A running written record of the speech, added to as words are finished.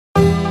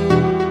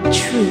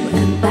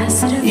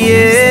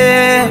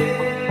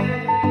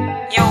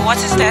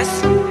What's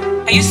this?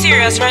 Are you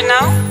serious right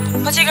now?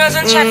 Put your girls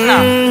in check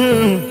now.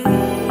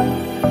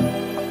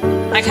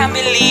 I can't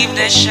believe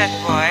this shit,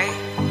 boy.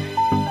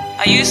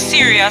 Are you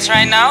serious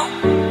right now?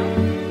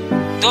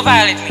 Don't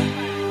violate me.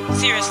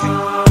 Seriously.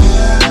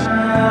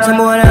 Some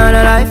boy on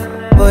a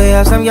life, boy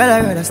have some girl I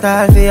rather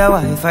style for your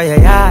wife or your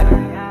yard.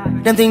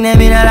 Them think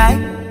them in a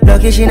lie.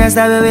 Lucky she not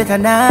stab with a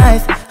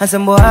knife. And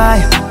some boy,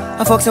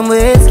 I fuck some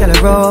with girl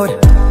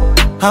road.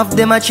 Half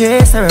them a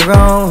chase her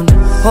around.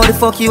 How the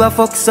fuck you a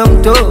fuck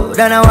some toad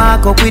and I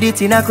walk up with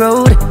it in a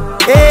crowd?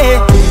 Hey,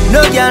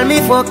 no girl me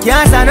fuck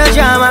can't stand no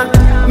drama.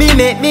 Me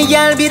make me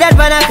girl be that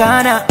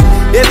banana.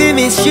 Baby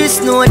miss she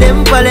know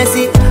them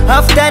policy.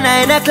 After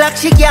 9 o'clock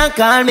she can't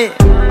call me.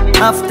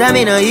 After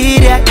me no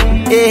idiot,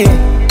 yeah.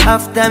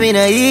 After me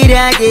no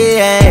idiot,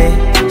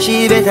 yeah.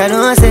 She better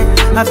know say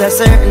after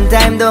certain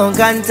time don't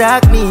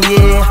contact me,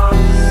 yeah.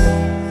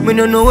 Me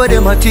no know what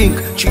them a think.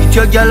 Cheat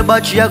your girl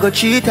but she a go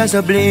cheat as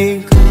a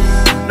blink.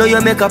 Now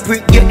you make a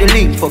prick get the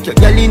link. Fuck your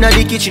girl inna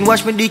the kitchen,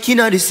 wash me dick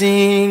inna the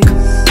sink.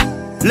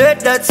 Let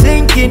that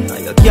sink in.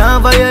 You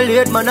can't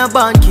violate man a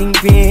band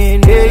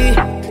kingpin, hey.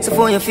 So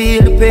for you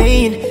feel the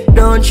pain,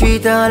 don't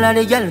treat all of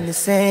the girl the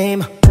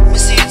same.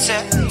 See it,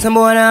 sir. Some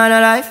boy on a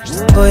life,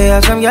 boy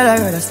have some girl I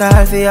rather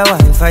style for your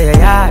wife or your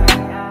yard.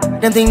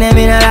 Them think them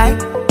in a lie.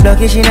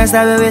 Lucky she not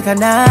stab with a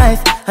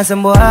knife. And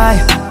some boy,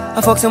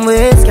 I fuck some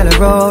with girl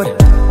road.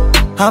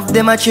 Half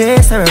them a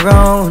chase her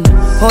around.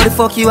 How the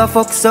fuck you a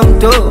fuck some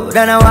toad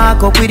and I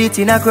walk up with it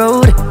in a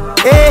crowd?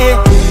 Hey,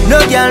 no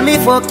girl me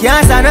fuck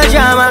can't stand no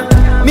drama.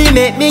 Me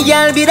make me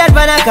girl be that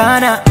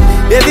banana.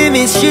 Baby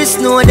miss she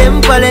know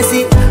them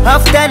policy.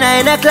 After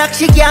 9 o'clock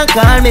she can't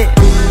call me.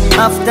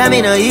 After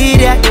me no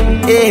idiot,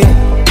 yeah.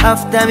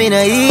 After me no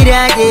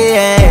idiot,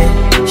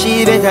 yeah.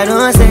 She better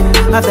know say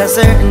after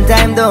certain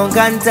time don't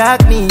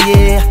contact me,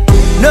 yeah.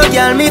 No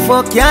girl me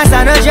fuck can't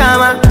stand no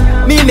drama.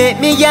 Me make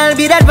me girl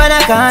be that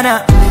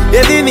banana.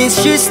 Baby miss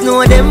she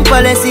know them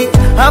policy.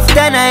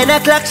 After 9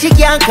 o'clock she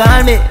can't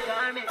call me.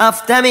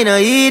 After me no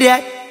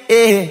idiot,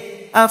 yeah.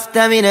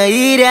 After me no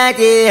idiot,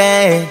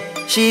 yeah.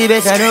 She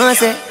better know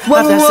say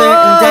after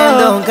certain time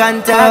don't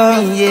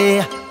contact me,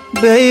 yeah.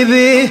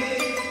 Baby,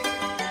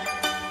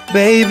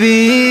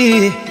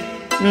 baby,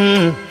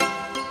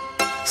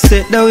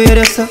 sit down with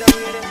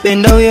us,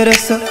 bend down with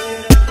us.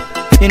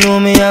 You know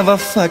me have a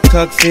fat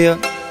cock for you.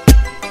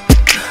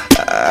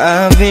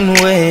 I've been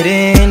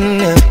waiting.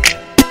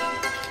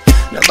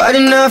 Nobody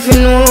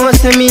nothing knows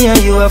say me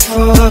and you a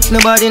fuck.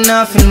 Nobody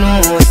nothing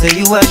knows say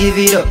you a give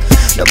it up.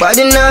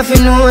 Nobody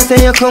nothing knows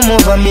say you come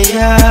over me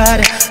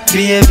yard.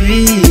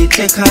 Baby,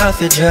 take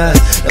off your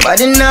dress.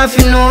 Nobody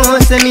nothing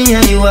knows say me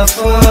and you a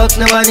fuck.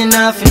 Nobody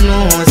nothing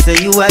knows say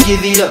you a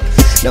give it up.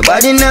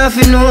 Nobody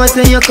nothing knows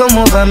say you come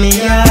over me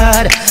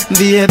yard.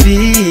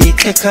 Baby,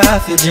 take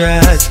off your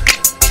dress.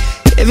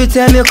 Every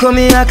time you come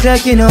here act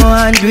like you know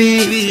and do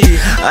it.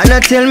 And I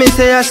tell me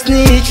say I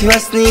sneak, you a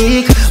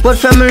sneak. But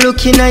from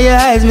looking at your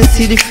eyes me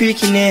see the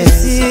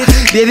freakiness.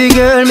 Baby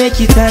girl make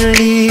it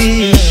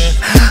unleash.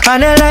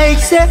 And I like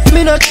say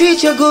me no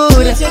treat you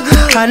good.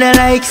 And I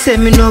like say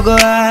me no go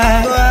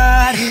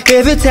hard.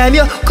 Every time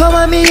you come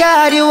on me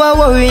yard you a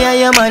worry and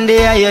your man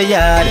dey at your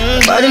yard.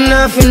 Nobody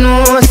nothing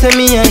knows say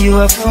me and you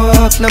a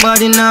fuck.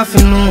 Nobody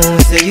nothing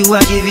knows say you a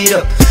give it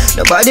up.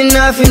 Nobody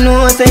nothing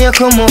knows say you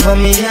come over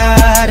me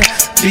yard.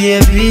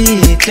 Baby,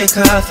 take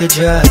off your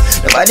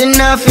dress. Nobody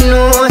nothing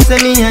knows say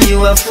me and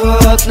you a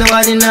fuck.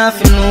 Nobody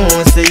nothing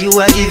knows say you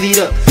a give it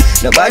up.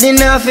 Nobody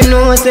nothing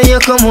knows say you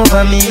come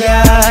over me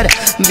yard.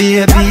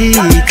 Baby,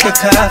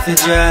 take off your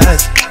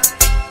dress.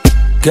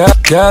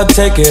 Girl,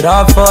 take it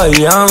off for a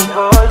young.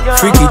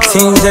 Freaky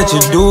things that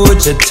you do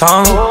with your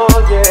tongue.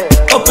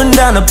 Up and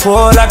down the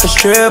pole like a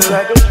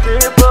stripper.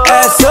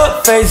 Ass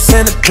up, face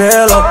in the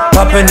pillow.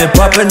 Poppin'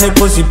 it,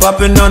 pussy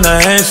poppin' on the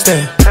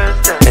handstand.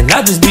 And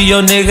I just be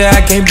your nigga,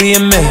 I can't be a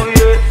man.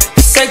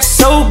 Sex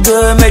so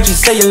good, made you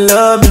say you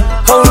love me.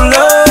 Hold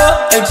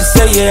up, made you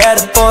say you had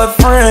a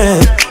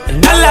boyfriend.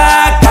 And I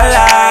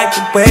like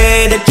the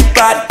way that you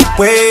body, the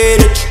way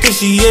that you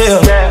kiss you, yeah.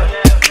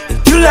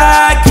 And you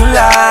like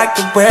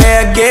the way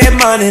I get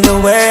money, the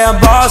way I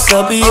boss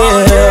up,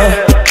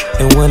 yeah.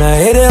 And when I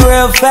hit it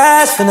real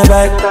fast from the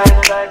back,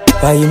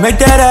 why you make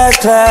that ass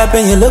clap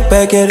and you look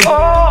back at it?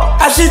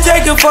 I should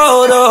take a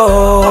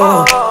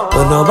photo,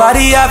 but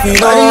nobody I feel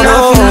Nobody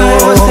nothing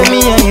knows say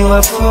me and you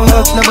a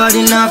fuck.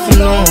 Nobody nothing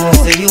knows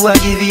say you a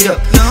give it up.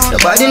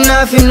 Nobody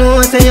nothing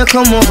knows say you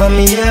come over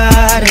me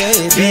yard.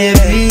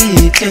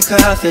 Baby, take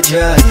off your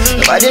dress.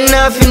 Nobody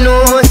nothing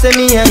knows say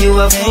me and you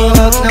a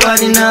fuck.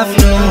 Nobody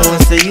nothing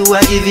knows say you a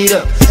give it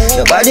up.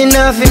 Nobody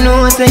nothing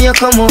knows say you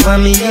come over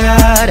me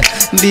yard.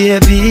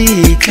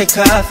 Baby, take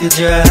off your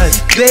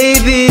dress.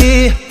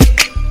 Baby,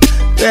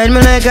 ride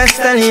me like a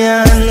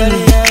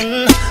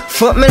stallion.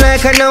 Fuck me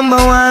like a number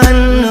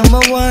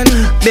one.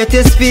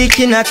 Better speak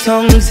in a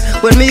tongues.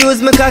 When me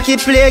use my cocky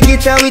play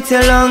guitar with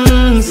your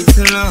lungs.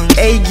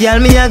 Hey girl,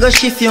 me I go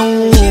shift your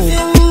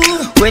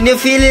womb. When you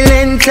feel it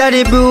enter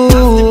the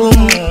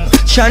broom.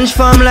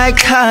 transform like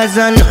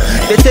Tarzan.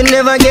 Better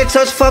never get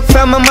such fuck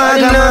from a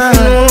man.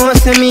 Nobody know,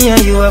 say me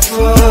and you a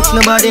fuck.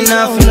 Nobody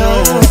nothing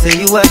know, say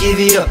you a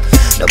give it up.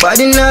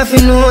 Nobody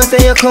nothing know,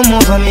 say you come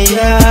over me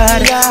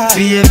yard.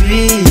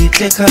 Baby,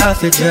 take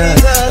off your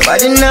dress.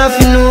 Nobody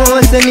nothing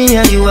know, say me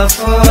and you a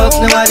fuck.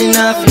 Nobody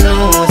nothing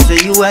know, say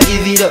you a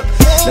give it up.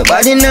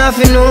 Nobody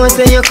nothing know,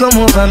 say you come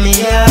over me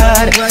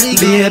yard.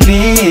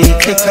 Baby,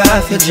 take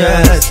off your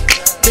dress.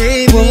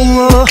 Baby,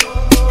 whoa.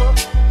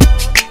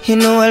 You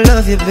know I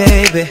love you,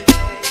 baby.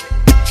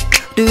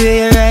 The way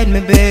you ride me,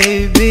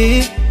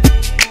 baby,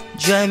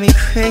 drive me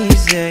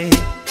crazy.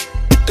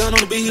 Down on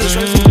the beat,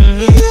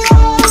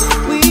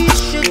 We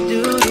should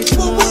do this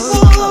more.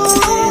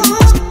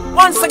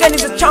 Once again,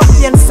 it's a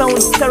champion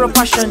sound, Stereo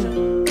Passion.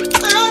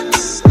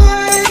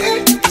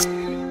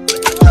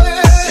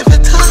 Every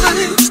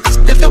time,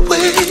 every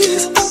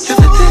ways,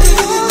 every day,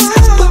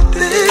 but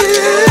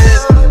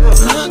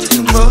there's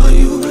nothing more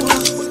you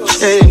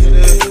change.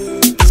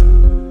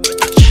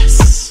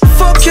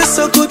 You're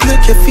so good,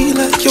 make you feel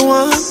like you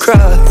want to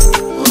cry.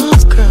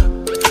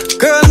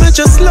 Girl, me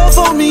just love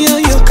on me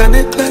and you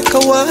connect like a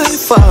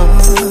Wi-Fi.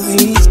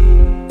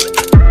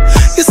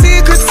 Your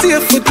secret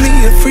safe with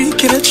me, a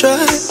freak in a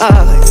try.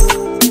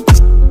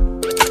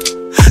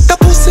 That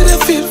pussy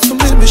that feel for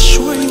me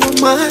sure you on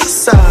my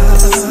side.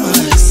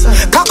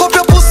 Cock up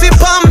your pussy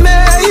pa me,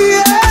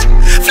 yeah.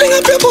 Fling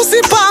up your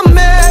pussy pa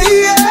me,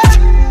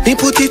 yeah. Me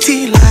put it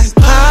in like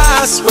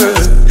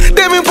password.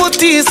 Then me put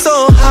it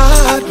so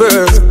hard,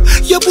 bro.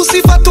 Your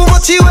pussy for too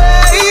much away,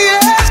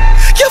 yeah.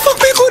 You fuck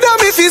me good and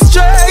me feel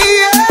straight,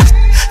 yeah.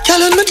 Girl,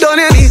 when me done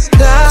you need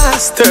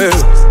plaster.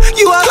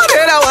 You are the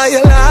head of why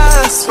you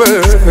last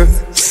for.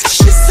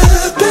 She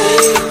said,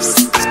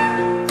 babes,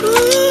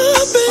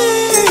 oh,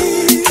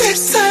 babe,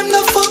 next time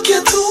the fuck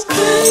you too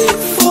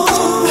painful.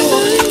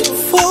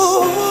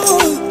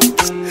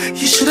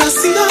 You should have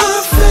seen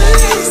her face.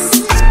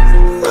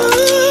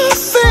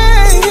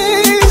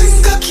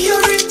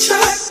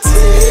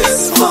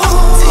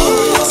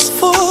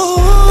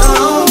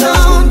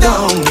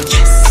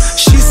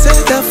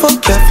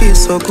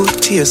 So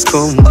good, tears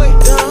come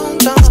down,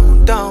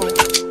 down, down.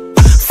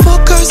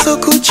 Fuck her so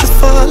good, she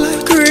fall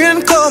like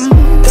rain come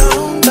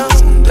down,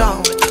 down,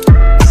 down.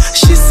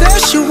 She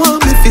says she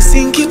want me to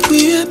sink it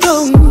way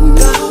down,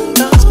 down,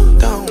 down,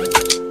 down.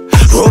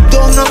 Rub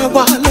down her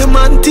wall,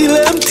 until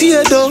them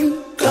tear down,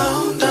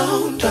 down,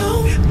 down,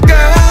 down.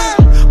 Girl,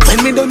 when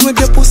me done with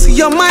your pussy,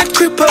 you might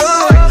cripple.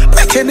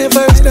 Make you never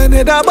ride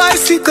another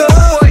bicycle.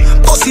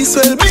 Pussy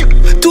swell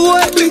big, too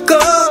white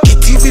liquor.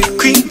 Kitty with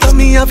cream for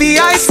me, have the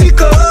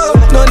icicle.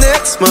 No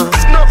next man,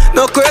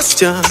 no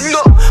question.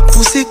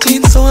 Pussy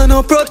clean, so I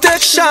no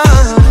protection.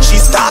 She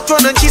start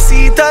run and she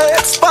see it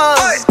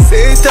expand.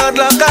 Say it out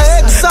like a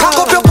ex. Cock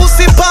up your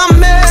pussy pa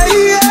me,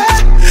 yeah.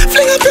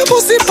 Fling up your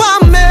pussy pa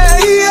me,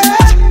 yeah.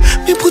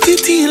 Me put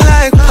it in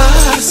like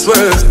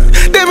password.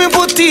 Then me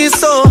put it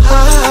so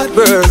hard,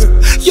 bro.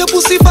 Your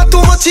pussy for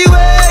too much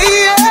away,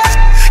 yeah.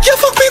 You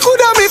fuck me good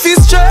and me feel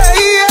straight,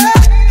 yeah.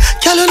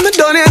 Girl, when me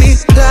done you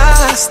need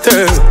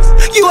plaster.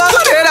 You are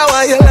the head of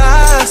why you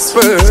last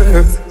for.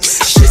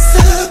 She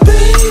said,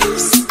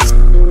 babes,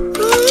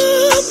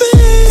 oh,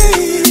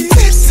 babe,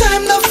 next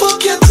time the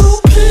fuck you too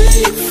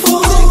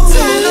painful.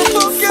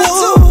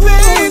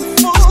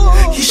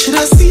 You should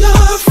have seen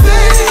her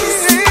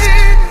face.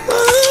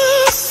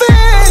 Her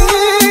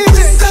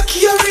face. Cocky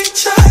you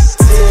reach out,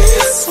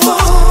 tears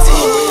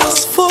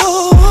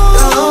fall.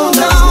 Down,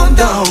 down,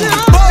 down.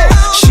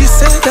 She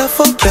said that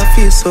fuck that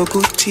feel so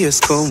good, tears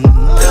come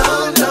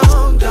down,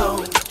 down,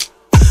 down.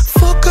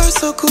 Fuck her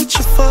so good,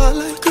 she fall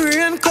like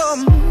rain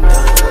come.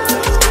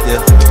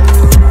 Yeah,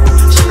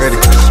 ready.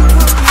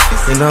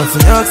 You know if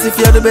you ask if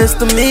you're the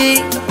best of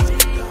me,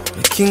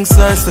 the king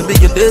size to be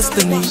your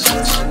destiny.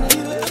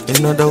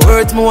 In other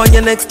words, more when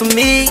you're next to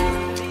me,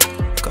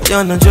 cause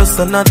you're not just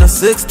another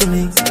sex to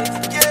me.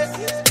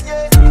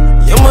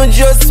 You might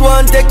just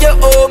want to take you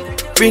home.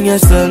 Bring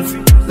yourself,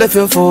 left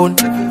your phone.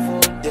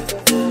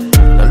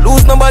 Don't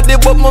lose nobody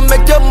but me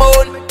make you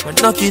moan.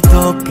 But knock it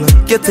up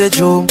like get a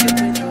joke.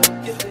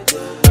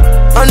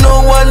 I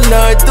know one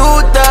night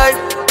too tight.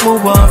 Me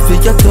want for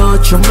your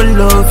touch and me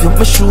love you,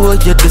 me show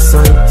you the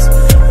signs.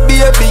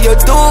 Baby, you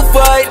too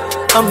fine.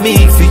 And me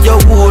for your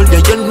hold,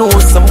 yeah, you know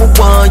some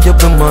want you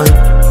be mine.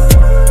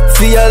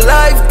 For your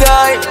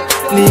lifetime,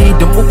 need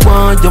them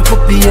want you, me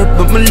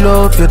baby, me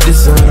love your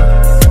design.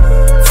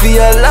 For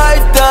your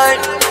lifetime,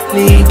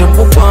 need them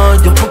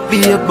want you, me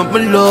baby, me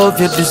love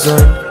your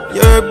design.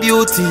 Your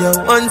beauty, a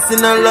once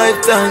in a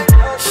lifetime.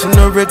 She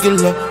no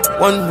regular,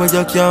 one where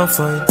you can't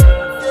find.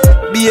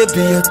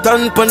 Baby, you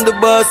stand on the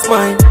boss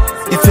mind.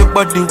 If your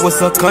body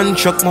was a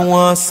contract, me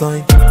want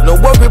sign. No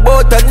worry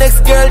about the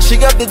next girl, she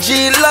got the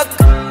G-lock.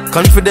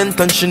 Confident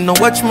and she no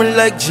watch me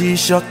like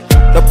G-Shock.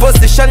 The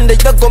position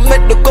that you gon'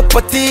 make the cup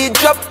of tea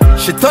drop.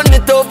 She turn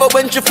it over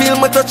when she feel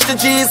me touch the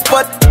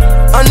G-spot.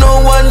 I know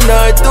one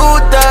night too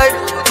tight.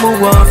 Me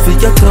want for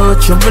your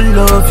touch and me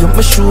love you,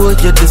 me show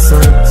you the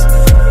signs.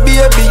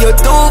 Baby, you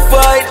too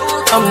fine.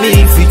 And me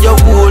for your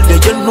hold, yeah,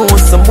 you know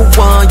some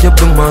want you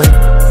be mine.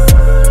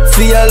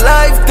 for your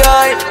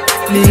lifetime.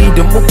 Need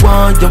them up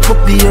on you,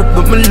 baby,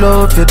 but me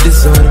love your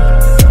design.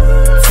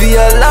 For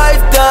your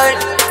lifetime.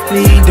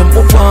 Need them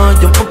up on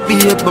you,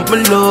 baby, but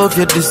me love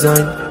your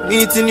design.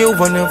 Meeting you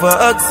whenever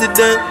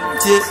accident,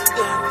 yeah.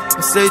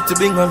 I say to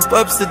bring on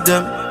pops to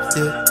them,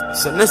 yeah.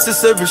 So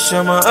necessary,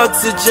 share my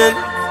oxygen,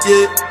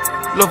 yeah.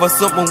 Love is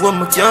something when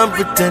we can't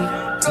pretend,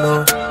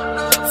 no.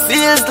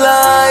 Feels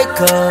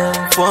like I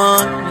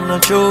won a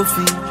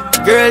trophy.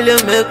 Girl, you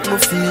make me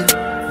feel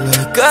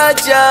like a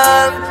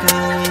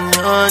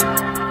champion.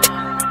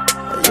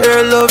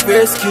 Your love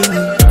rescue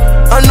me.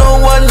 I know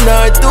one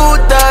night too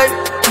tight.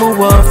 I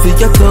want for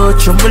your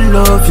touch, you, my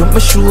love you, my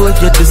show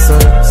you the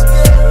signs.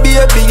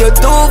 Baby, you're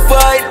too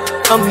fine.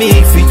 I'm me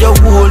for your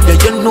hold,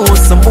 yeah, you know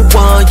someone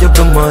want you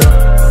be mine.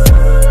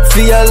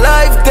 For your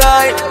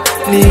lifetime,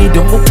 need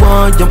them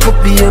want you, my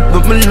baby,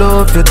 but my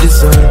love your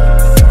design.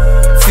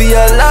 For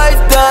your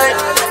lifetime,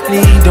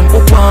 need them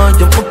want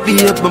you, my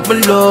baby, but my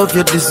love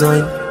your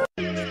design.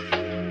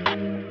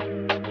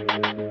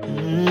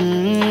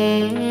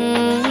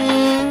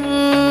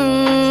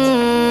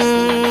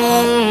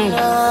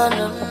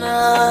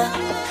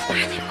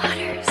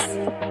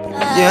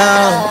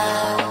 Yeah,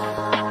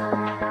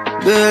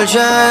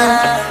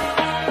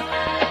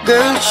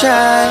 girl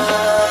child.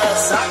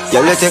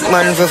 Y'all take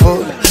man for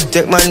food,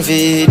 take man for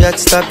that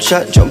stop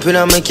chat. Jumping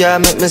on my car,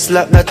 make me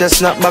slap that a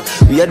snap back.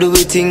 We a do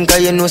we think,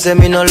 cause you know say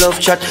me no love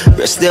chat.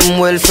 Breast them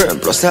well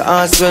firm, plus the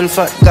ass well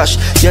fat. Gosh,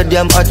 you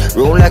damn hot,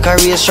 roll like a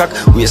race track.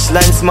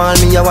 Waistline small,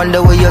 me I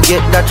wonder where you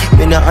get that.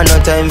 Me not have no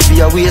time for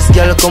your waist,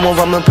 girl, come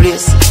over my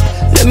place.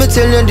 Let me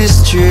tell you this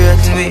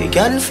straight. We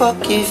can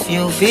fuck if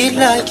you feel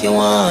like you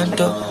want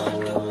to,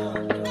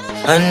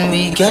 and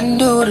we can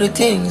do the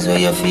things where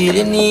you feel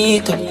you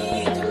need to,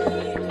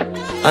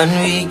 and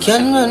we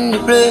can run the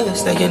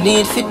place like you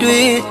need to do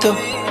it too.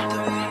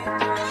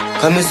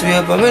 Come and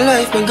swear by my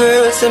life, my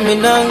girl, say me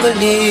not gonna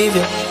leave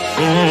you.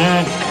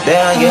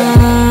 There I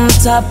get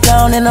top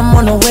down and I'm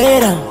on the way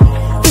down.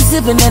 We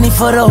sipping any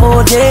for the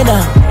whole day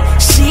now.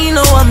 She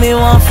know what me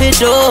want for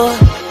do.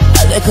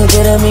 I let her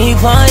get at me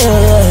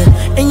fire.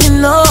 And you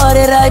know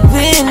that I've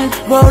been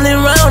rolling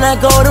round, I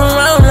go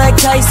around like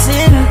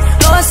Tyson.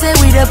 I say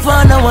we the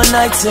fun of one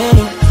night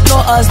thing. No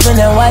husband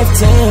and wife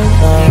thing.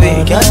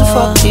 We can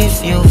fuck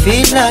if you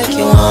feel like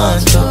you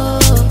want to,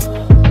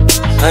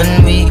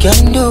 and we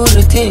can do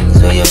the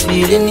things where you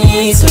feel you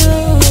need to,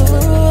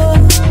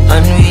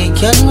 and we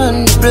can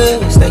run the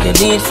place like you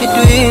need to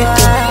do it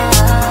too.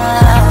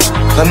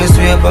 Come and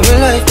swear by my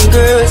life, my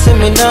girl, say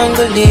me not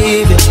gonna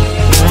leave you.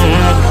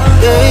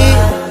 Hey,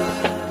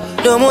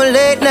 no more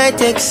late night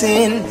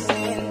texting,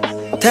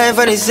 time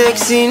for the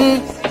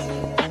sexing.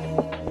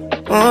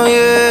 Oh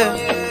yeah,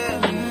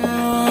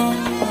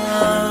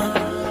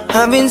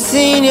 I've been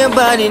seeing your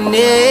body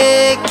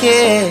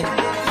naked,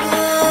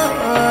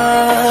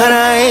 and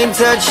I ain't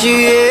touched you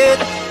yet.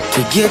 To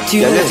get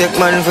you, yeah, take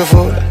man for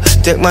food,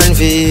 take man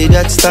for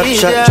that stop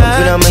shot.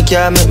 Jumping on my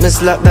car, make me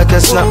slap that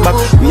a snap back.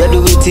 We a do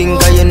we think,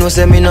 cause you know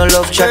say me no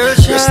love chat.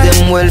 Breast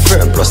them well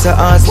firm, plus the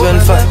ass well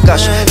fat.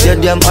 Gosh, you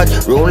damn hot,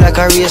 roll like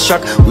a race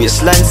track.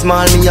 Waistline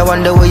small, me I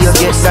wonder where you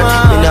get that.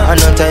 Me not have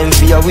no time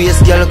for your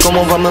waist, girl,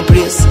 come over my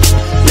place.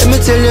 Let me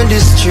tell you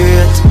this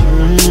straight.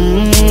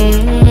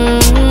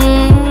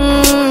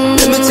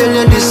 Let me tell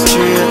you this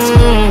straight.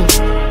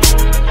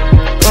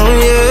 Oh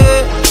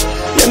yeah.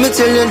 Let me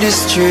tell you this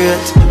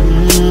straight.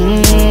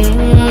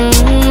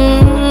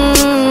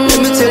 Let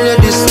me tell you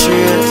this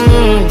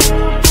straight.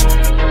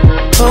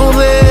 Oh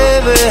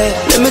baby,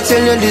 let me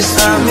tell you this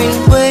straight. I've been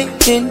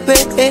waiting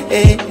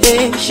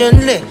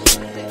patiently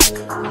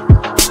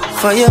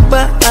for your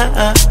body,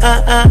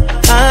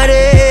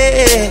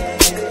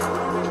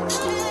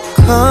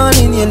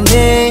 calling your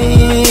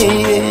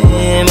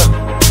name.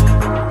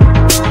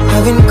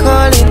 I've been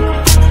calling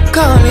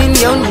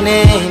your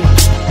name.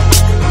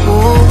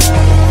 Ooh,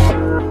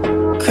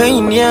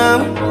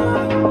 cranium.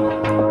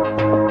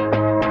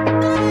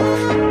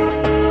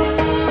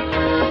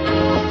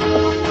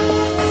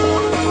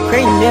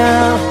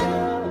 Cranium.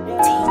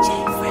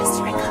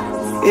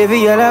 Baby,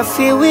 you're a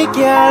feel weak,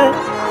 girl.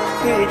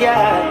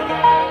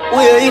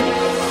 Wait.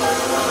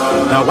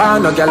 Now I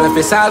no girl if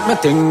it's all my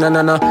thing,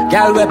 no.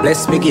 Girl we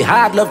bless me, give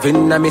hard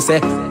loving, and me say,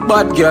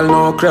 but girl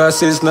no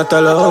cross is not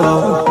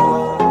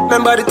allowed.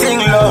 Remember the thing,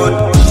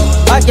 Lord.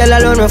 Hot girl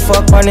alone me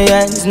fuck on the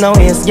ends. Now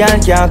his girl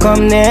can't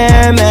come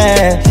near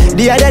me.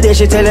 The other day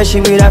she tell her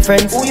she with her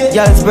friends.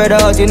 Girl spread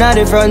out in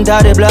the front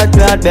of the blood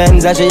clot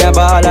Benz, and she a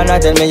ball and I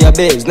tell me your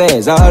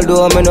business.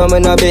 Although me know me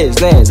no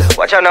business.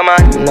 Watch out no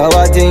man, now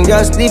I think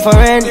just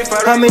different.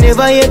 I me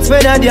never yet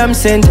spread a damn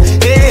cent.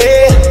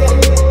 Hey,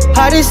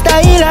 how the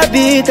style a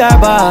beat her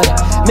bad.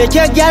 Make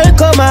your girl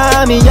come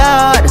on me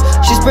yard.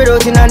 She spread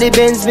out in the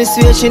Benz, me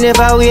swear she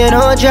never wear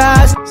no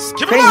dress.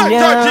 Give me like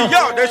 30,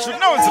 yo, they should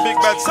know it's a big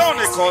bad sound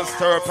they call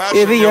Stir Passion.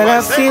 Baby, you're a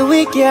feel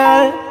weak,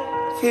 girl.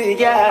 Feel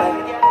girl.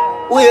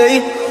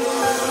 Wait.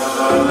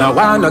 Now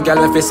I no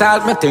girl if it's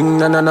all my thing,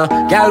 no.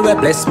 Girl we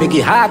bless me,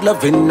 give hard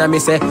loving, and me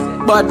say,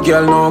 but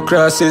girl no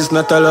cross is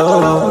not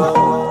allowed.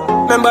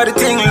 Remember the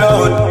thing,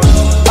 Lord.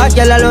 Hot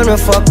girl alone me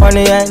fuck on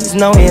the ends.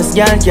 Now his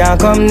girl can't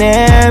come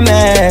near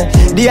me.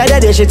 The other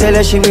day she tell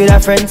her she with her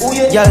friends.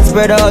 Girl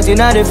spread out in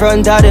the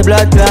front of the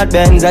blood clot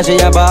Benz. And she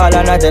a ball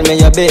and I tell me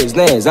your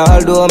business.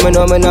 Although me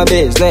know me no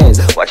business.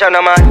 Watch out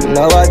no man,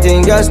 now I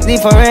think just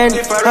different.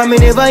 I me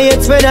never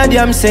yet spend a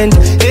damn cent.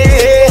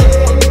 Hey.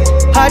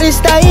 How the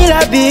style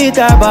a beat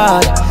her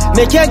bad.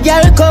 Make your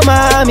girl come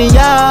on me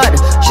yard.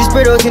 She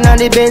spread out in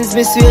the Benz,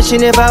 me swear she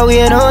never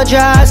wear no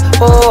dress.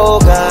 Oh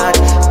God.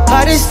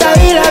 How the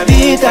style a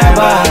beat her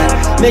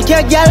bad. Make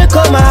your girl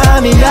come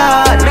on me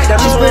yard.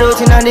 She spread out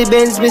in the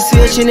Benz, me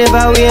swear she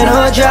never wear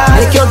no dress.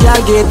 Make your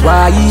girl get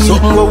wild.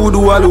 Something what we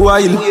do all the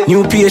while.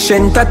 New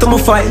patient tattoo my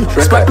file.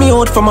 Spot me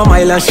out from a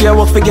mile and she a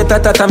walk forget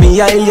that at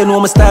me aisle. You know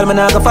my style, man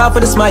I go far for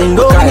the smile.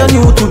 No, you're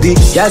new to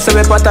this. Y'all say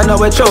we pattern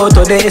now we show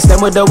today.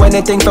 Them with the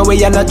anything for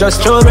we and not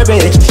just show me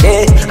bitch.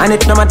 Yeah, and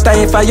it no matter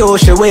if I yo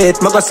she wait.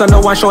 My go son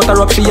no one shot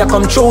her up, she a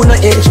come through no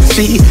edge.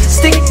 She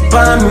stick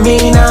by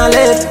me now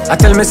left. I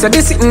tell me say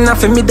this sitting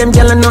for me them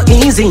gyal no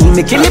easy.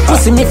 Me kill it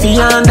pussy me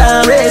fi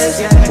under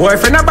rest.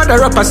 Boyfriend a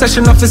bother up a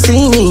session of to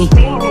see me.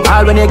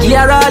 All when you give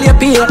her all you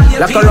pay.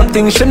 Like her up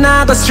things she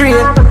not go straight.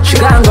 She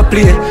can't go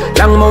play.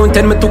 Long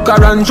mountain me took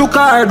her and juke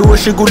her. Do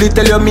she goodly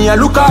tell you me a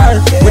look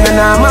her. We no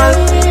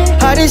normal.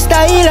 How the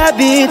style a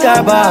beat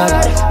her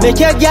bad. Make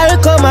your girl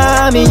come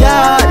on me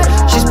yard.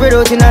 She spread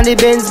out in the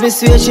Benz, me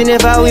swear she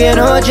never wear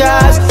no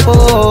dress.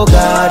 Oh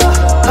God.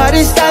 How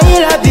the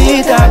style a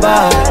beat her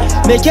bad.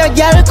 Make your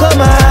girl come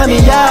on me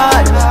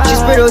yard. She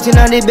spread out in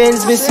the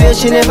Benz, me swear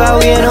she never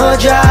wear no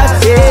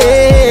dress.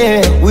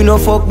 Yeah. We no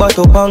fuck but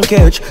up and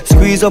catch.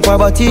 Squeeze up her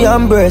body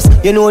and breast.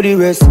 You know the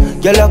rest.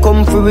 Girl a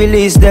come for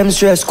release them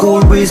stress.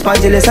 Cool breeze,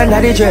 pantyless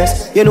under the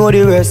dress. You know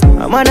the rest.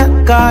 I'm on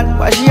a call,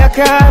 why she a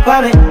cry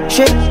for me?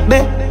 Shake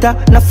better,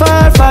 not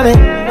fall for me.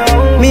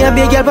 Me a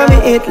big girl for me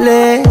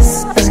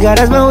hitless. As God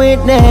as my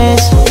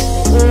witness.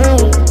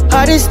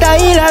 How the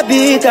style a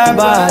beat her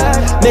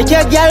bad. Make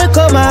your girl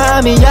come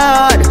on me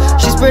yard.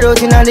 She spread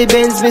out in the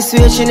Benz, me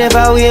swear she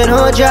never wear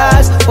no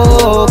dress.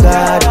 Oh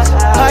God.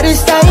 How the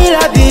style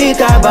a beat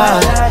her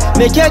bad.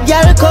 Make your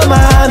girl come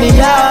on me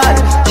yard.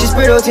 She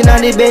spread out in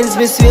the Benz,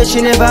 me swear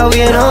she never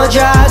wear no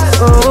dress.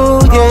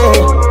 Oh yeah.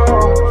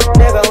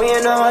 Never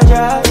wear no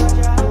dress.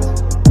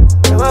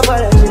 Never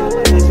apologize.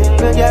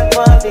 Your girl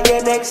want to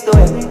get next to it.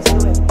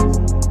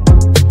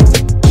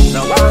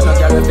 No one, no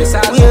girl, if it's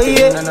hard,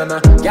 no.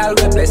 Girl,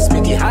 we bless me,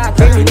 the heart,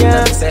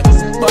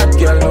 but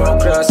girl, no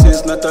cross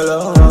is not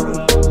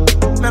alone.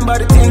 Remember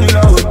the thing,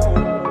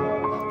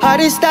 Lord. How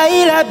the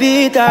style a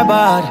beat her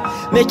bad.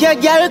 Make your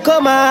girl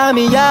come on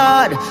me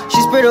yard.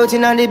 She spread out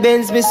in the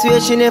Benz, me swear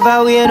she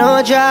never wear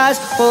no dress.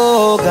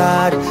 Oh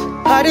God.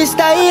 How the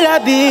style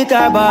a beat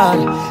her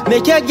bad.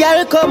 Make your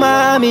girl come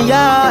on me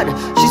yard.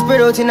 She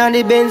spread out in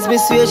the Benz, me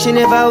swear she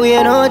never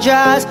wear no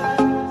dress.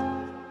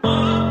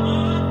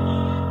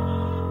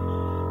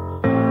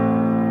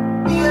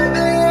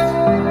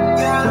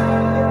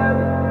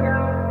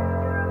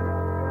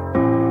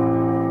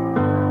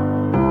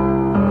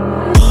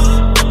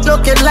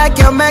 Looking like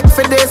you're made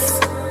for this.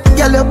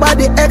 Girl, your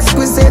body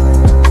exquisite.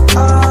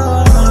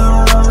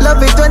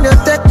 Love it when you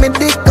take me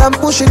dick and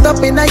push it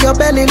up in your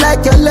belly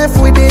like you're left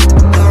with it.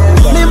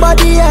 Me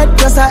body head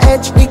plus a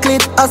edge the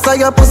clit. I saw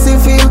your pussy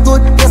feel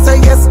good. Yes,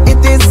 yes, it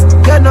is.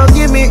 You no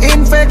give me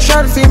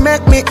infection, fi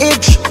make me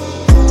itch.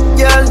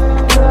 Girl,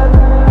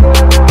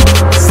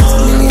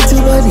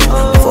 little body,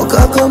 fuck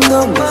her come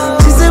down.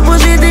 She say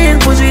push it in,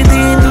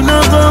 do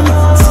not come.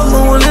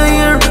 Someone will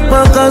hear,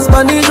 back us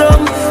bunny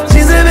drum.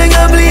 She say beg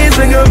her please,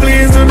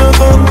 do not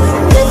come.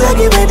 If I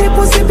give me the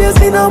pussy, bills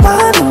me no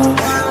man.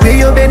 May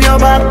you bend your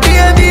back,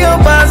 baby, your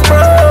pass,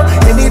 bro.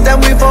 Anytime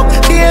we fuck,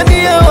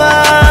 baby, you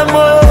want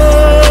more.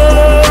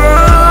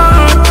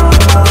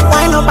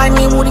 Wine up on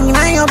me, wooding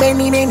in your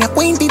belly, then you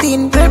quint it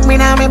in. Grip me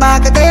now, me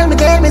back, tell me,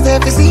 say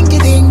if you sink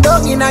it in.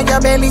 Dog in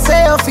your belly,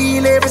 say you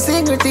feel every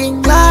single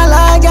thing. La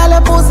la, girl,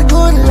 your pussy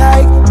good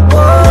like.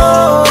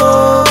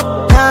 Oh,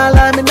 nah,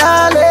 la me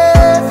nah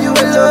leave you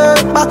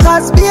alone.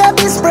 Because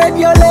baby, spread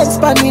your legs,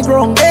 pan me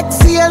ground.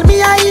 Exhale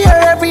me, I hear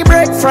every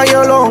breath from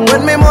your lung.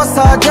 When me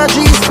massage your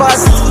G-spot.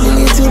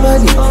 Little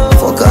body,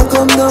 fuck her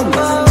come down.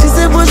 She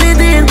say push it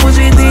in,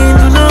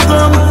 do not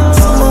come.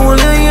 Someone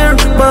will hear,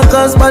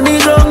 because pan me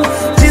ground.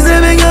 She say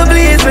beg her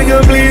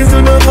please,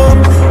 do not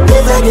come.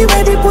 If I give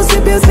her the pussy,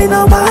 bills me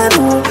no man.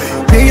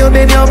 May you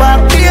bend your back,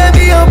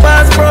 baby, your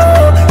pass, bro.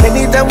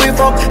 Anytime we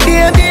fuck,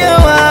 baby, you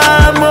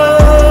want more.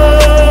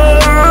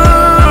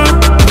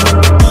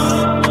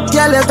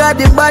 Girl, you got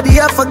the body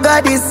of a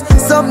goddess.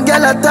 Some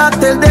girl a talk,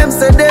 tell them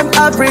say them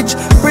average.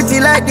 Pretty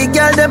like the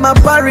girl them a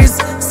Paris.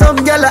 Some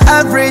girl a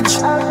average.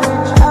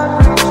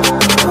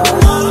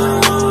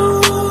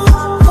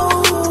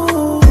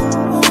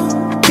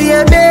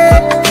 Baby,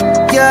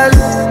 girl.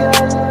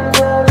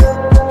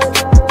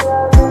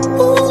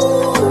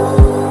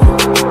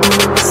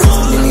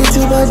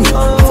 Little body,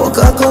 fuck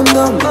her come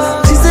down.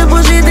 She say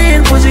push it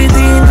in,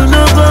 do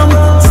not come.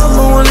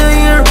 Someone will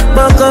hear,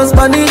 back us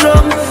bunny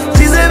drum.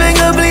 She say beg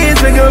her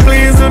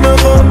please, do not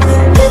come.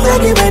 If I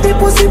give her the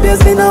pussy,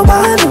 bills me no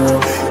man.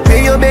 May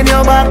way you bend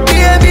your back,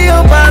 baby,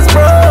 you pass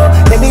pro.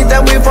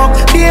 Anytime we fuck,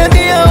 baby,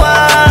 you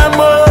want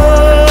more.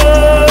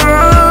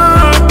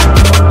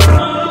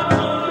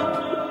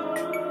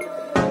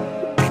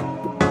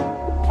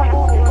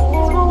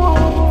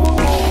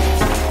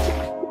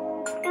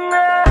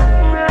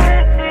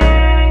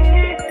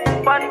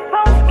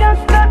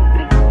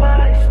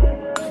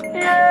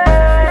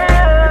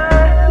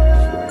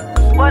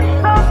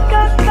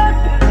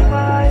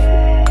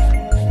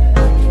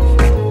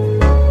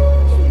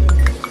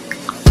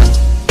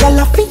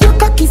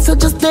 So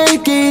just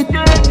take it.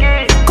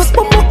 Cause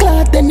when my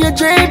glad then you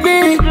drive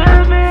me.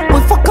 We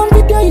fuck on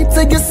video it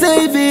so you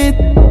save it.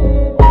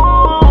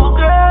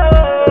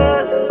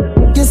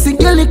 You see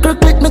your little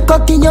click me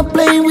cocky you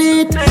play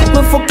with.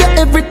 Me forget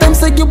every time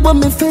say you want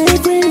me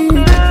favorite.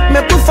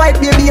 Make we fight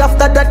baby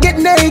after that get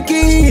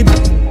naked.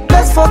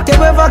 Let's fuck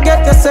you ever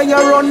get you say you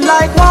run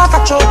like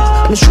water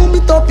truck. Me shoot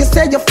it up you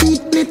say your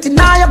feet split in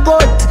your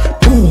gut.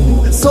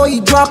 So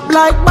you drop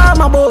like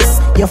mama boss.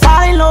 You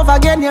fall in love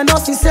again, you know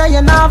she say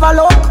you never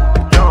look.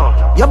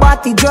 Your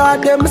body draw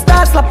them,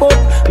 start slap up.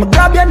 Me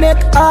grab your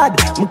neck hard,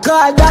 me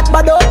call that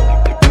bad up.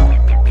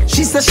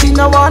 She say she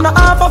no wanna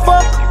have a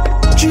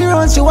fuck. 3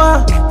 rounds she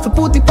want, for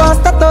put it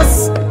past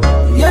status.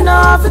 You know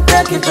have to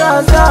take your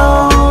drawers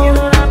down.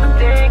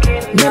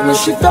 Make me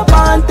shift your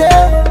panty.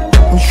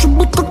 Me should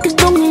be cooking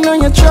down in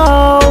your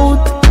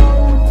throat.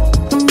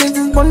 The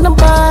business on the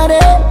body.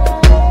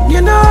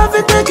 You know have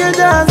to take your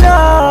drawers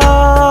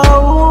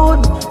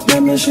down.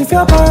 Let me shift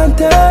your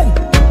panty.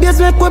 This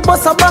week we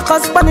bust a back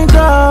and span it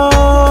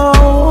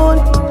down.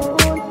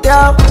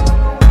 Yeah,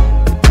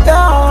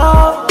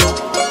 yeah.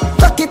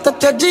 Fuck it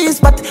up your G's,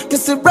 but you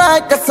see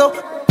right there so.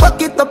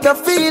 Fuck it up your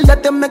feel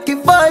that they make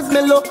you vibes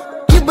mellow.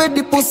 Give me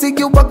the pussy,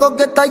 you a go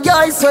get a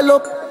eyes swell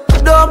up.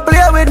 Don't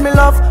play with me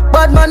love,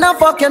 bad man I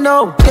fuck you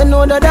now. You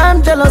know that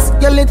I'm jealous,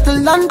 you're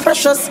little and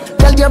precious.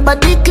 Tell your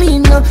body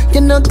clean,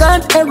 you know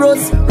got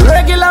errors.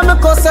 Regular me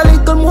cause a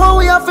little more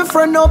we have to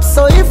front up.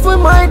 So if we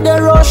might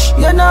the rush,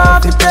 you know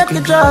have to take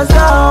your jaws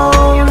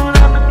down.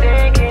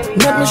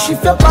 Let me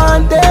shift your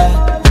panty.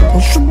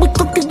 You should be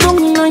cooking down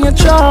in your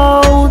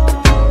throat.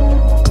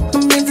 The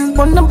business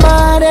on the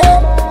body.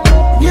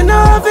 You know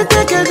have to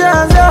take your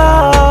jaws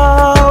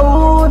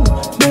down.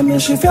 Let me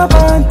shift your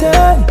panty.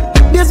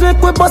 This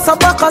week we bust a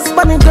back and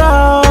span it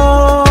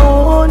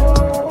down.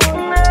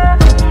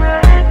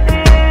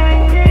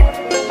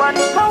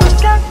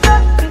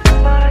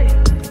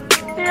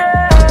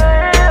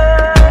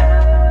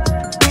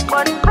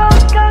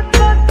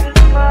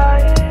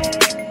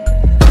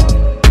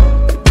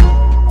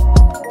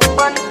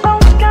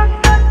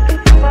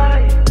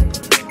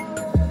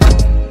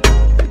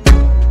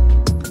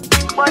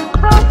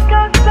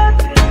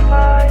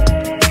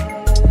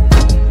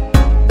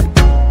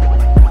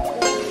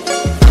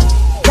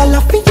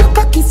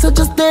 So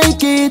just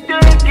take it.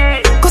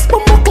 Cause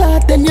when my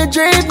glad then you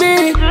drive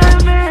me.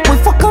 We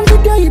fuck on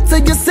video it so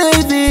you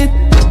save it.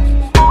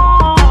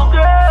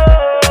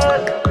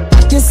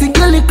 You see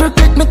your little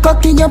click me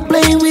cocky you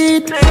play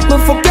with. We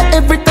forget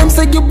every time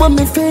say you want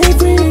me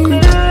favorite.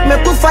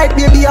 Make we fight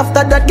baby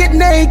after that get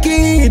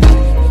naked.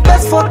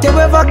 Best fuck you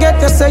ever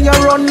get you say you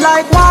run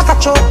like water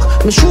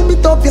truck. Me shoot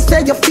it up you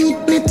say your feet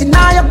split in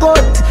your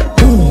gut.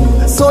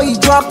 So you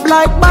drop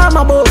like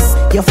mama boss.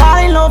 You fall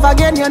in love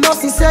again, you know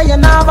she say you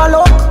never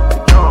look.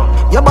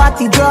 Your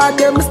body draw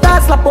them,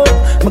 start slap up.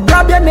 Me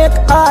grab your neck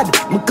hard,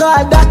 me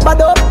call that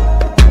bad up.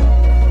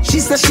 She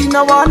say she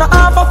no wanna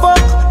have a fuck.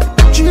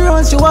 3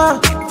 rounds she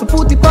want, for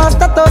put it past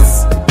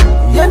status.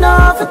 You know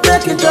have to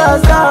take your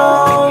drawers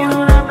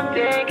down.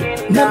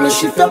 Let me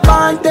shift your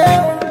panty.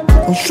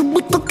 You should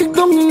be cooking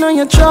down in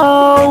your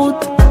throat.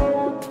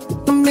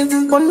 The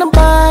business on the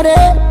body.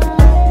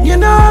 You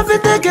know have to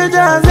take your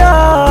jaws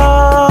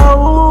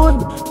down.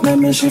 Let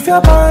me shift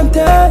your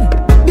panty.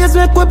 This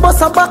week we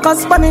bust a back and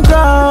span it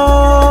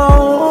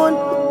down.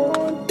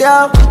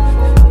 Yeah,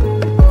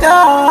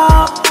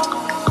 yeah.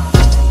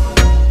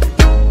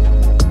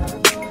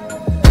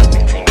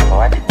 Been thinking for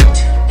what? 2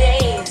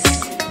 days.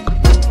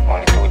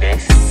 Only 2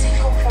 days?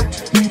 Single for 2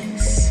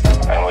 days.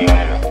 And what you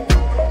wanna do?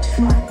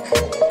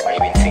 Why you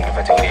been single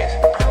for 2 days?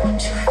 I want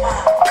to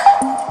fuck.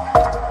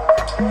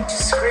 I want to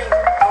scream.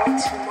 I want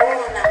to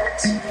moan.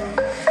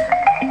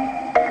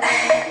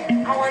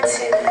 I want to.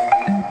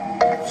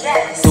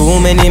 Yes. Too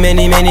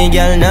many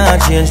girl not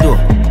change though.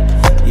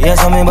 Yeah,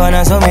 some me born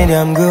and some me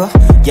damn grow.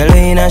 Girl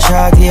in a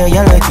short here,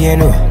 girl like you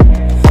know.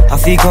 I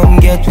feel come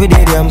get with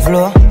the damn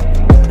flow.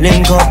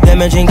 Link up, them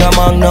me drink a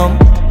magnum.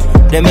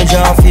 Them me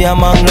draw for a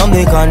magnum,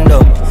 they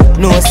condom.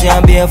 No see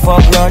and be a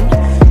fuck run.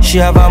 She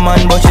have a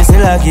man but she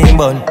still a king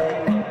bun.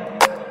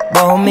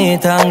 Bow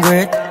meat and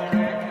great,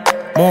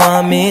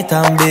 more meat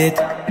and bait.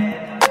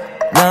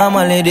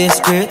 Normally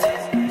discreet.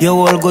 You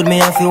all good, me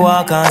if you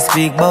walk and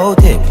speak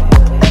about it.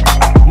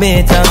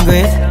 Meat and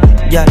great,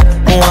 yeah,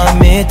 more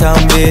meat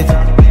and bait.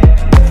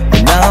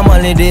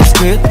 Normally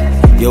discreet.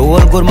 You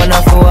all good, man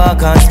if you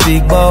walk and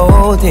speak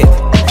about it.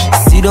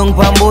 Sit down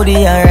pan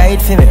body and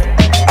ride for me.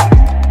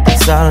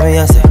 That's all me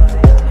I say.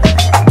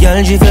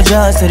 Girl, drift your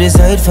jaws to the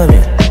side for me.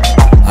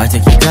 I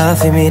take it off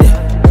for me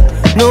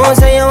there. No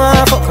say you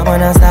want fuck up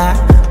on a star,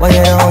 but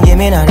you don't give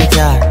me none of the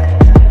car.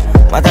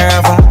 Matter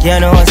of fact, you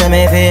know say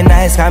me feel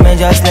nice, cause me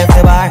just left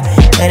the bar.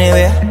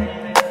 Anyway,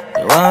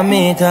 you want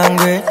me to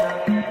great,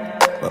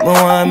 but me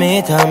want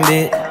me to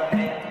beat.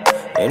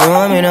 You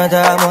know me not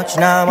talk much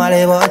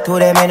normally, but to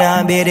them me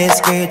not be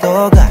discreet,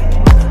 oh God.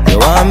 You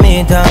want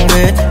me to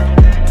great,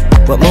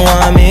 but me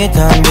want me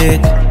to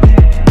beat.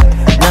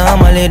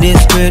 Normally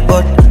discreet,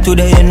 but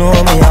today you know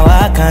me how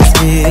I can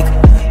speak.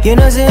 You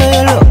know see how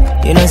you look,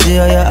 you know see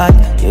how you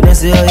act, you know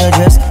see how you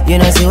dress, you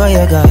know see what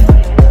you got.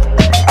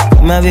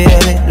 My baby,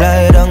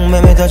 lie down,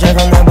 make me touch her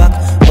from the back.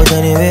 But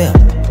anyway,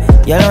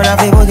 you don't have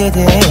to put it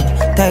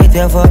in. Tight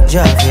your fuck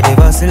jaw for the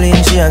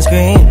Vaseline, she and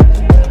scream.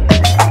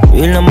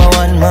 Real number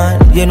one man,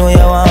 you know you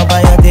want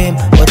by your team.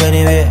 But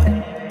anyway,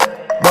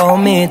 bow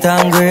meat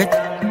and great,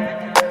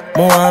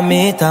 more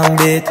meat and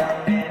beat.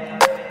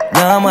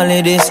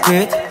 Normally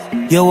discreet,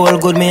 you all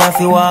good, me have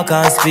to walk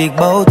and speak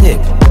about it.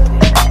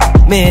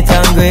 Meat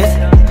and great,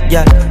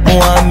 yeah,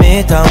 more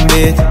meat and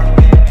beat.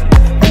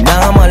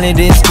 Normally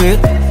discreet,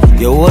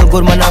 you all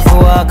good, man have to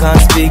walk and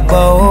speak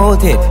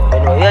about it. You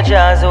know your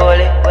chance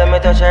only when me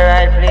touch the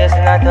right place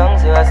in a tongue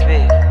so I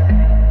speak.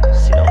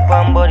 Sit down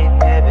pan body,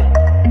 baby.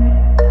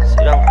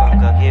 Sit down pan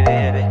cocky,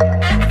 baby.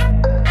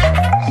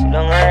 Sit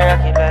down and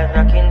rock it like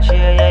rocking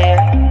chair, yeah,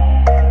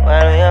 yeah.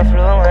 While we are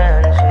flowing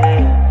and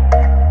share.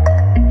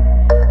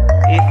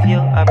 If you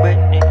are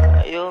Britney,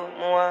 you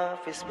more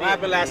for speak. What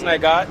happened last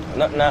night, God?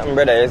 Nothing,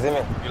 brother, you see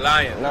me? You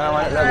lying? No,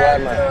 man, no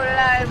good, man.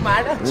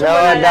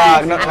 No,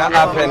 dog, nothing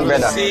happened,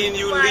 brother. Seen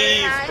you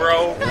leave,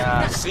 bro.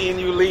 Nah. Seen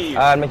you leave.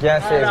 I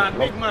can't say.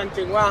 Big man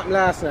thing, what happened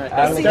last night?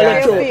 I see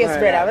your face,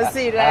 brother. I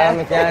see that.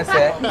 I can't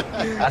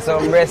say.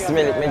 Some breast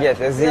milk me get,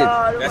 that's it.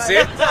 That's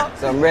it?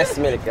 Some breast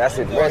milk, that's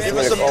it. Breast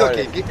milk some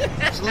only. cookie.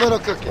 It's a little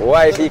cookie.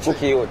 Wifey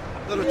cookie out.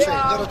 Little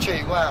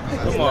tray, what happened?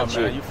 Come on,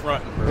 man, you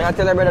frontin', bro. May I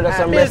tell her brother there's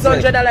some breast milk?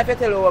 $100 if you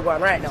tell her we're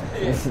going right now.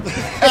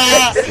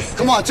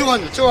 Come on,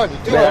 200.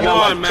 Come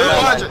on,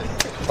 man.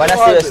 200. But on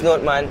a serious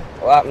note, man,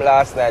 what happened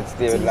last night,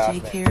 Steven, last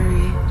night?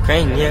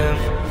 Cranium.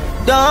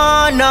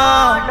 Don't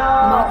know.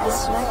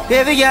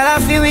 Baby girl, I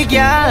feel we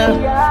girl.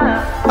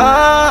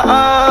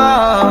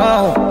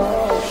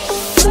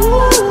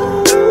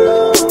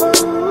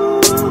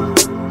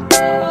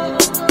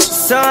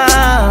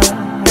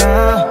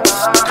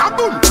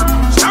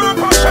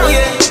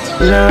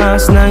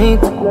 Last night,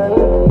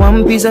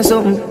 one piece of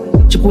something.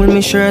 She pulled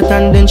me shirt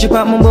and then she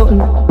popped my button.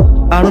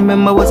 I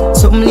remember was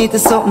something little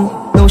something.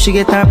 Now she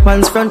get her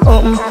pants front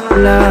open.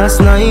 Last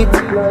night,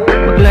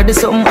 but glad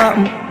there's something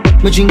happened.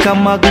 Me drink a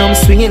Magnum,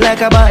 swing it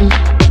like a button.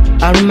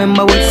 I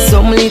remember was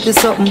something little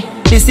something.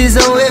 This is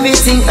how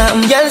everything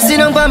happened. Girl, sit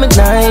down by me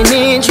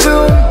 9-inch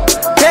room.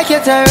 Take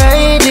your time,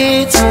 ride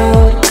it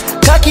smooth.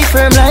 Cocky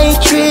firm like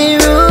tree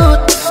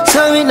root.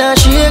 So we not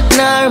shake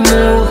nor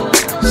move.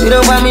 Sit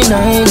down by me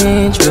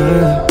 9-inch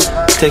room.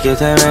 Take your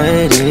time,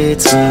 ride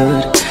it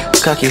smooth.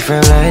 Cocky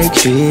firm like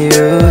tree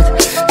root.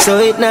 So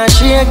it not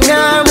shake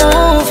nor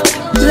move.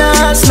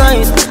 Last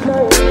night,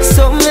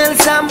 something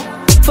else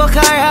fuck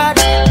her hard,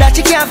 that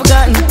she can't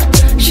forgotten.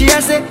 She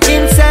has it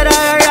inside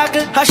her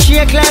rockle. Her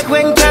shake like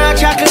when can't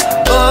chuckle.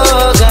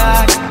 Oh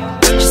God,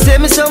 she say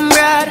me some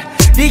rad.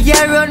 The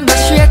girl run but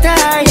straight to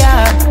her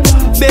yard.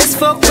 Best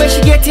fuck when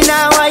she get in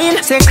her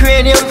wine. Say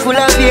cranium full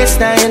of bass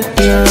style.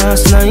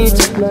 Last night,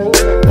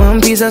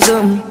 one piece of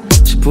something.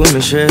 She pulled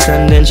me shirt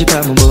and then she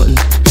popped my button.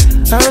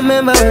 I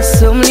remember with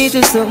some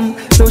little something.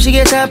 So she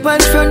get her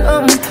pants front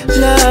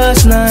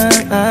last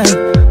night,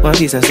 one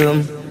piece of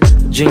something.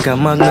 Drink a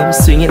Magnum,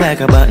 swing it like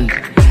a button.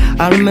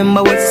 I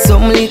remember with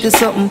some little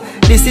something.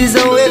 This is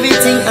how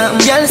everything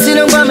happened. Y'all sit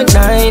down by me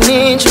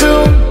 9-inch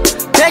room.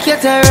 Take your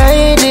time,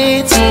 ride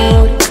it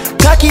smooth.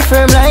 Cocky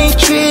firm like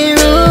tree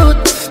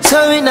root.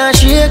 So we not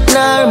shake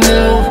nor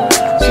move.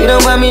 Sit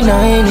down by me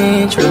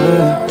 9-inch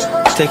room.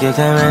 Take your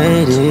time,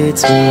 ride it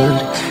smooth.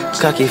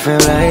 Cocky firm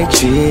like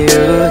tree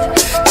root.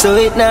 So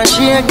it not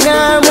shake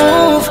nor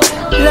move.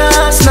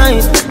 Last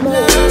night,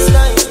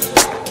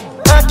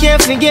 I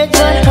can't forget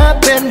what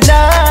happened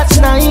last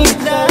night.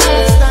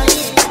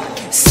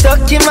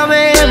 Stuck in my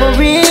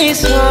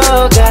memories,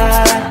 oh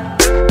God.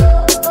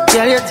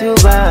 Girl, you're too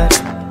bad.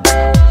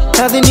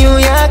 Have the New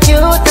York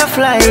youth to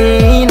fly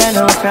in. I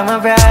know from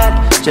abroad,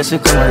 just to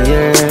come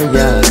here,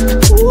 yeah.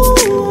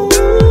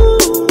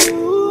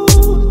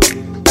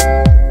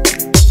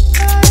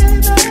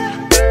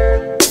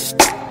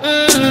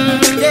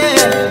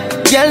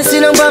 Girl,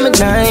 sit down by me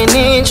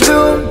 9-inch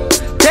room.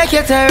 Take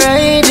your time,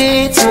 ride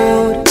it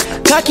smooth.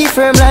 Cocky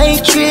firm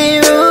like tree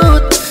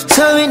root.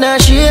 So we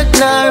not shake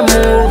nor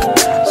move.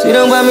 Sit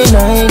down by me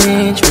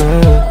 9-inch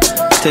room.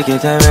 Take your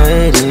time,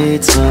 ride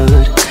it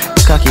smooth.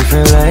 Cocky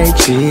firm like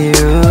tree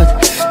root.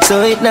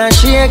 So it not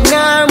shake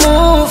nor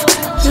move.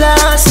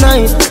 Last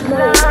night,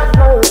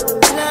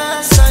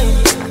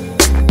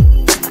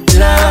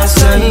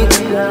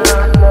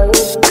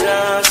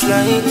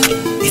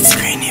 it's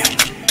cranium.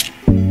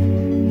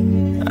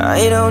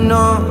 I don't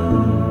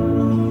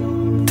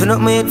know. Turn up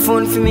my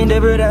headphone for me, the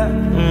brother.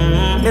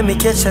 Let me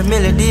catch a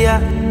melody.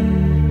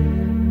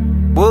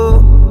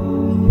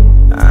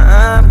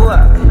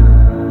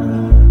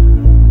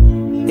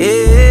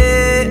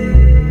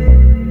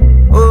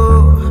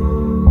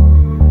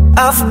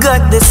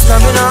 got the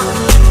stamina.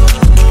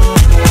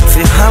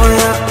 Feel how we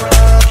are.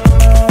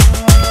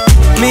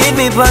 Meet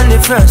me on the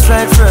first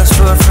flight, first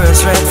floor,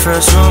 first right,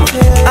 first room.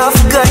 I've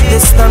got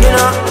the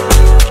stamina.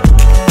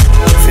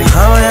 Feel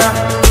how we are.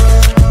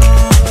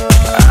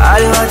 All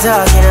you are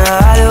talking,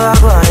 all you are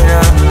going,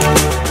 yeah.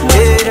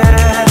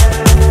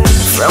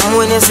 From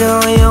when you say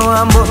oh you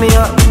want book me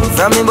up,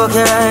 from me book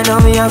you right now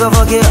me I go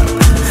fuck you up.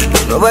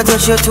 Nobody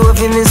touch your toe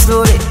for me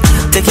slowly.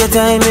 Take your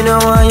time, me no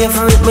want you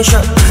for rip me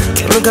shot.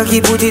 Tell me cocky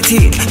put it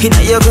in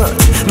your gut.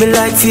 Me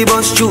like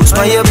Phoebus juice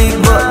by your big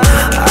butt.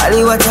 All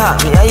you want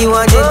talk me, all you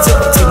want it to.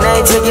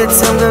 Tonight you get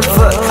some good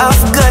fuck. I've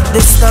got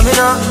the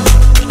stamina.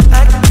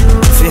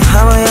 Feel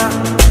how I am.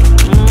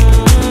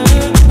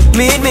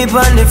 Meet me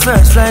on the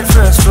first flight,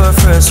 first floor,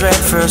 first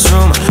right, first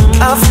room.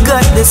 I've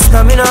got the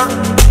stamina.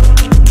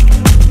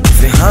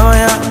 Feel how I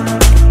am.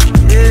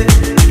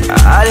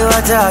 All you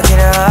are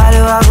talking, all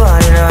you are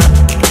going, yeah.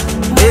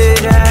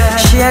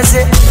 She has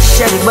it,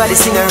 she had the body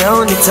sing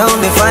around the town.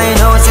 Me find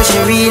out, say she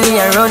really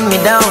a run me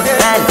down.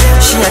 And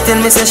she a tell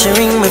me, say she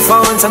ring me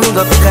phone. So me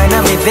go pick her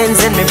now me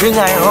Benz and me bring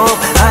her home.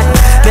 And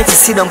make her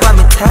sit down for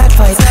me third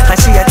fight. And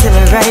she a tell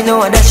me right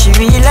now that she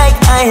really like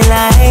I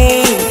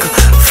like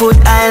food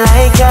I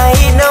like, I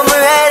eat no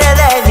more rather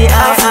like me.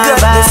 I've got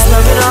this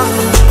stamina.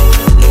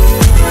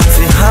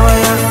 Feel how I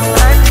am.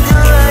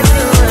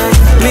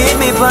 Meet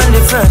me on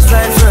the first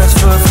flight, first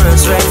floor,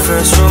 first right,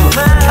 first room.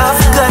 I've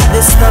got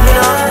the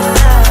stamina.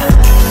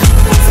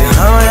 Feel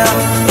how I am.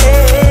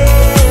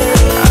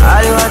 All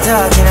you are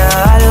talking,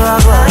 all you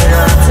are going,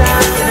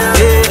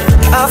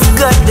 yeah. I've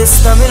got the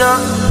stamina.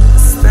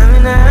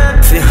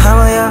 Feel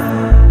how I am.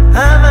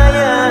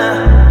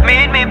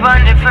 Meet me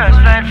on the first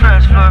flight,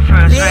 first floor,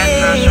 first right,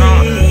 first room.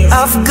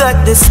 I've got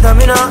the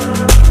stamina.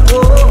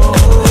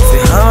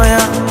 Feel how I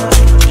am.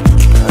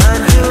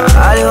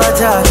 All you are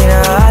talking,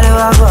 all you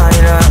are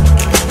going, yeah.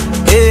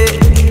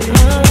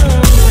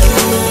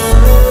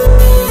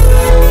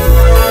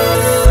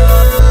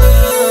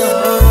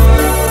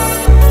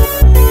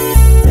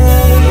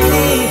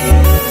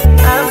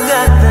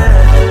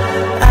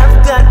 I've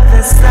got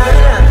the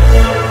stamina.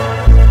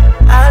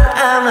 All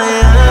am I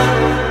am.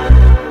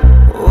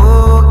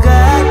 Oh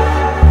God,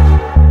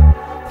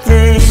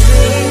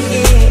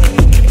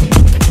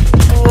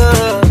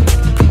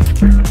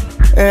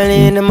 early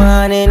in the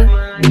morning.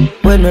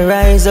 When me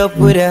rise up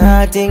with a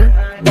hot thing,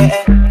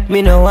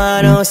 me no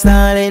want no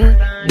stalling.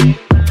 Me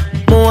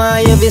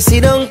want you to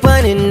sit down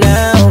pan it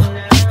now.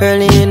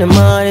 Early in the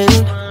morning,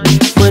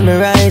 when me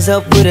rise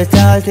up with a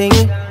tall thing,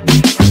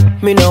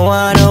 me no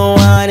want no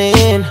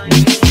warning.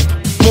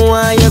 Me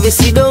want you to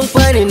sit down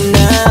pan it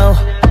now.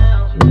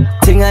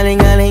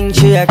 Ting-a-ling-a-ling,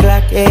 3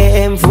 o'clock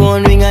a.m.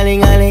 phone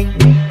ring-a-ling-a-ling.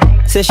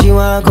 Say she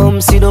want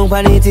come sit down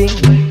pan it thing.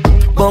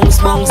 Bounce,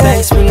 bounce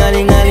like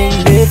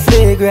spring-a-ling-a-ling. Left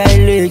leg, right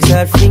leg,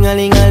 start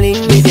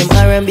fling-a-ling-a-ling. With them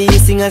R&B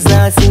singers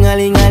start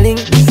sing-a-ling-a-ling.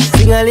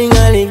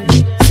 Sing-a-ling-a-ling,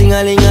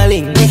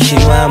 sing-a-ling-a-ling. She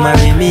want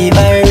marry me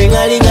by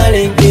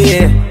ring-a-ling-a-ling,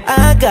 yeah.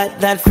 I got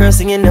that first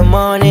thing in the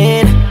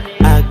morning.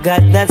 I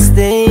got that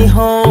stay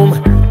home.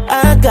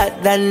 I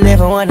got that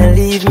never wanna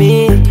leave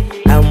me.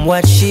 I'm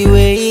what she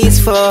waits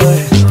for.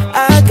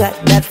 I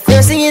got that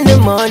first thing in the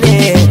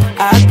morning.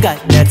 I got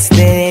that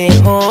stay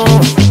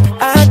home.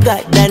 I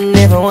got that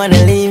never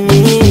wanna leave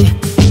me,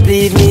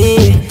 leave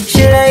me.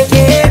 She like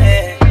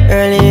it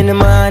early in the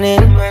morning.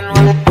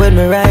 When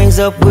me rise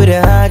up with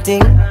a hot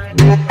thing,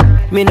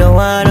 me no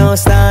want no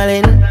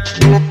stalling.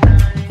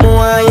 Me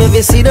want you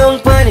to sit down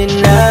pan it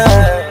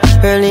now.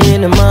 Early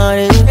in the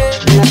morning,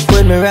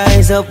 when me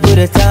rise up with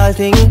a tall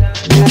thing,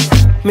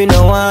 me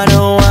no want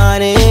no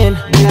warning.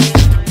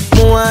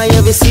 Me want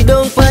you to sit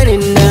down pan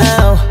it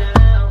now.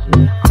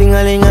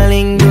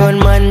 Ting-a-ling-a-ling, grown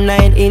man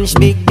 9-inch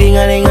big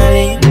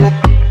ding-a-ling-a-ling.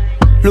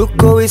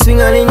 Look how we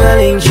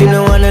swing-a-ling-a-ling. She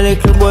no want a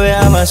little boy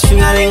have a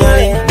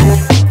string-a-ling-a-ling.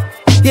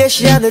 Yeah,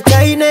 she have the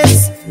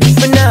tightness,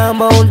 but now I'm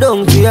bound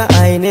down to your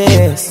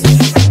highness.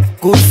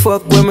 Good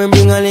fuck when me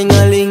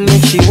bring-a-ling-a-ling.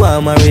 Make she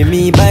want marry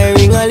me by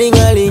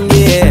ring-a-ling-a-ling,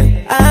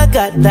 yeah. I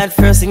got that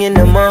first thing in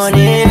the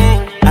morning.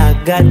 I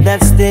got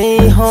that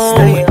stay home.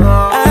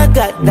 I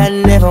got that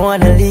never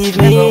wanna leave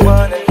me.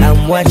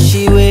 I'm what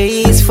she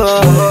waits for.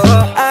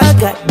 I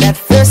got that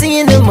first thing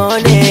in the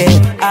morning.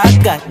 I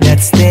got that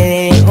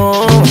stay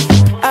home.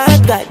 I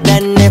got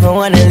that never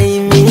wanna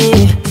leave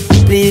me,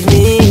 leave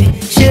me.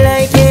 She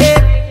like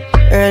it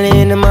early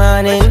in the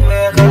morning.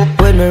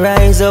 When me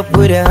rise up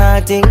with a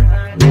hot thing,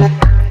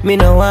 me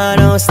no want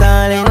no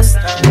stalling.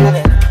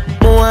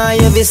 Me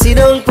want you to sit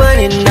down pan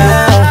it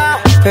now.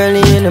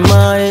 Early in the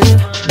morning,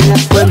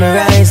 when me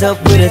rise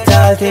up with a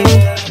tall thing,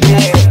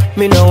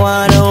 me no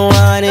want no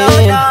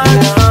warning.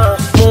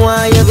 Me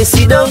want you to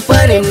sit down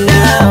pan it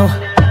now.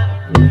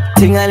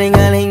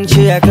 Ting-a-ling-a-ling,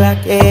 3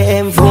 o'clock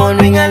a.m. phone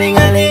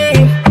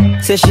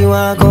ring-a-ling-a-ling. Say she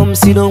want come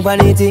sit down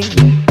pan it thing.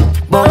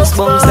 Bounce,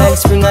 bounce like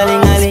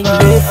spring-a-ling-a-ling.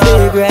 Left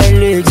leg, right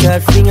leg,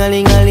 start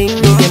fling-a-ling-a-ling.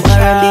 With them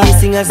R&B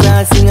singers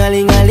start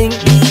sing-a-ling-a-ling.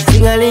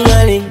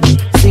 Sing-a-ling-a-ling,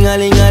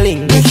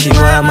 sing-a-ling-a-ling. She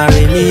want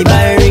marry me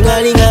by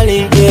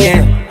ring-a-ling-a-ling,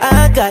 yeah.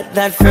 I got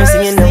that first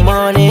thing in the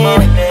morning.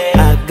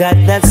 I got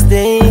that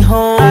stay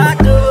home.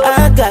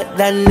 I got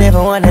that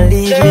never wanna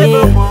leave me.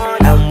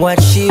 I'm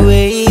what she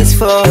waits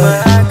for.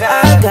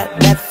 I got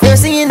that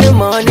first thing in the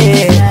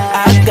morning.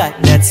 I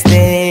got that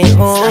stay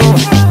home.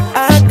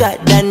 I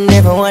got that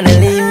never wanna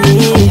leave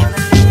me.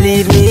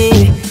 Leave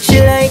me. She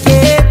like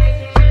it.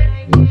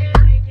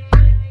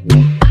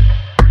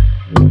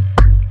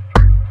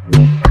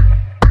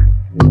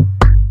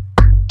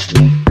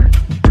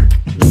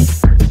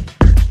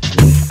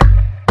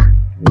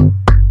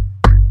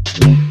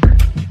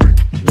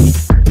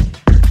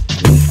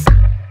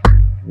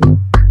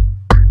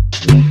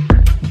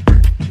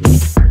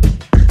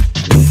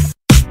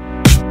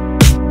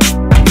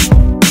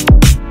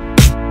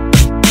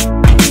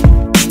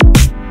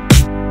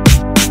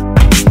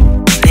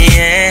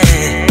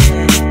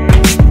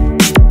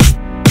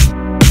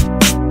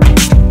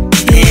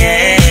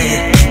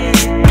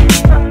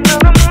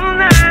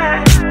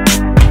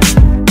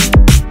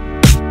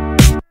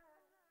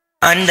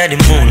 Under the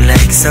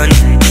moonlight sun,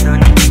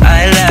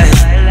 I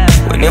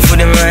like when you feel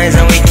them rise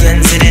and we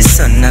can see the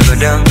sun I go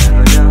down.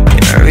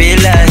 In real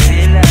life,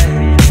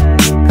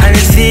 and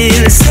it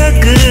feels so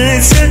good,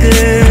 so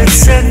good,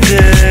 so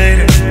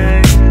good.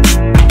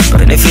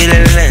 When you feel the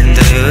length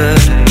of the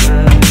world,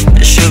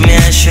 you shoot me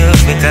and shoot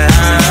me, 'cause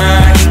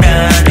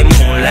under the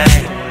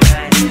moonlight,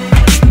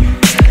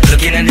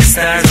 looking at the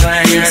stars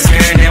while you're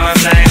scared, them I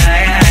fly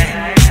high,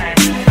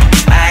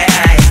 high.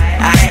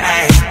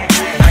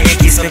 And you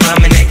kiss me on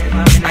my neck,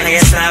 and you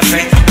start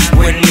fret.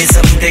 When me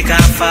something take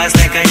off fast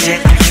like a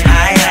jet.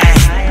 High,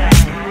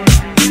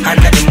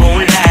 under the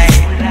moonlight.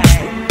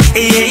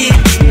 Yeah.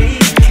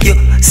 You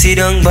sit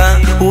down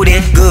back, who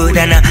that good,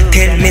 and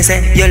tell me say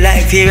your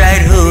life here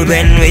right hood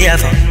when we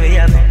have a.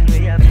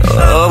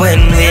 Oh,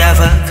 when we have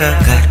a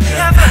cock.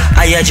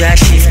 I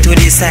just shift to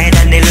the side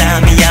and they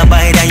lamb me a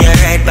bite, and you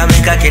ride by me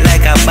cocky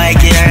like a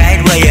bike. You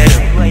ride where you do?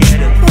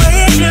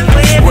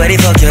 What the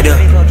fuck you do?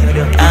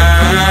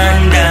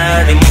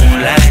 Under the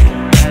moonlight,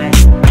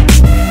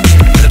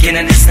 looking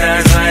at the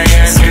stars while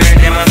you're scared,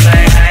 them I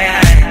fly high,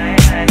 high.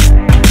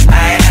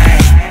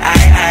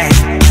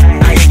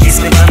 And you kiss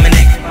me on my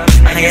neck,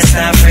 and you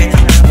start fret.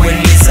 When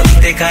me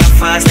something take off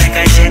fast like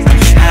a jet.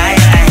 High,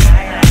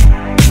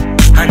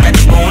 under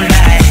the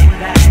moonlight.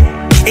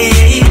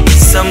 Hey,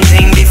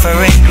 something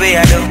different way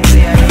I do.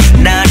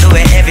 Now do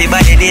it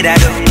everybody did I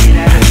do.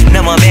 No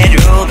more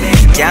bedroom,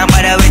 can't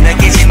bother with the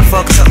kitchen.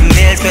 Fuck something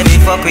else when we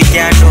fuck we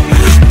can't do.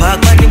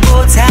 Park on the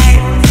boat side,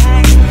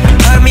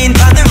 I mean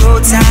on the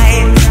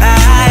roadside.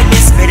 I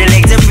miss spread the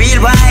legs them real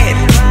wide.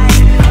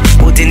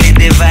 Putting the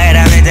divide,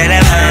 I'm in the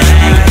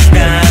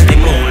under the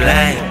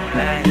moonlight.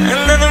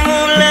 Under the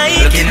moonlight,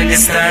 looking at the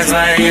stars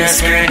while you're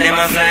scared, them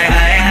I fly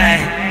high,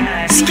 high.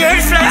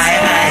 Scared fly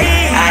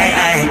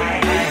high.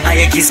 And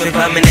you kiss me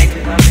on my neck,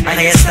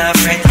 and you start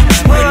fret.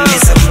 When me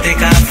something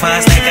take off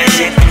fast like a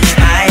jet.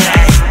 High,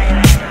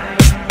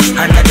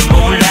 under the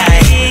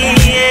moonlight.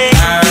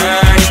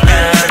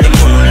 Under the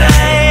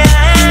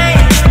moonlight,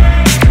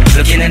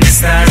 looking at the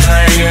stars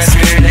while you're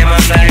scared, them I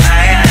fly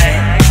high, high.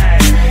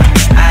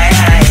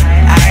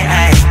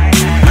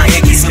 And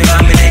you kiss me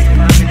on my neck,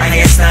 and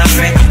you start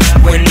fret.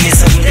 When me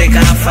something take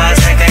off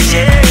fast like a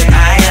jet.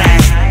 High,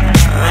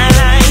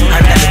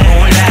 under the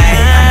moonlight.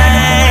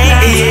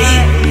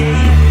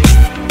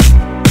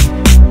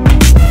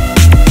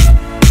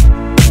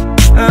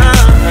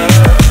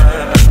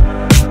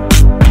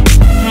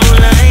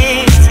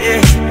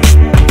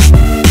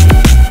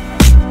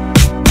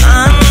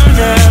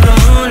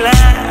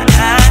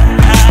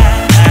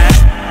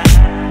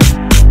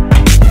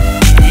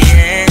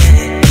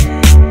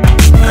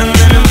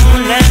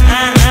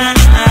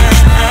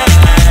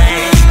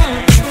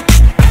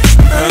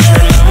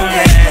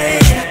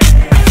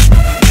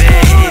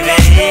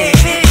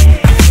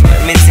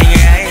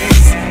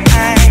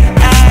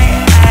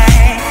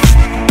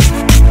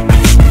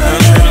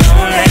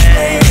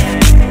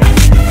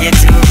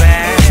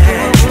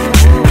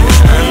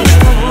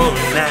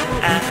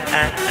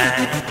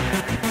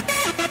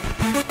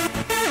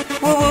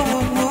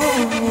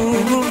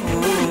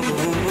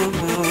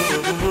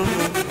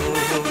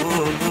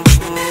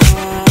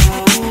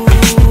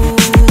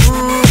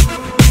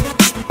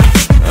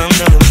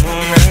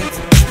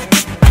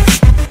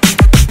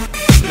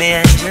 May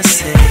I just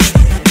say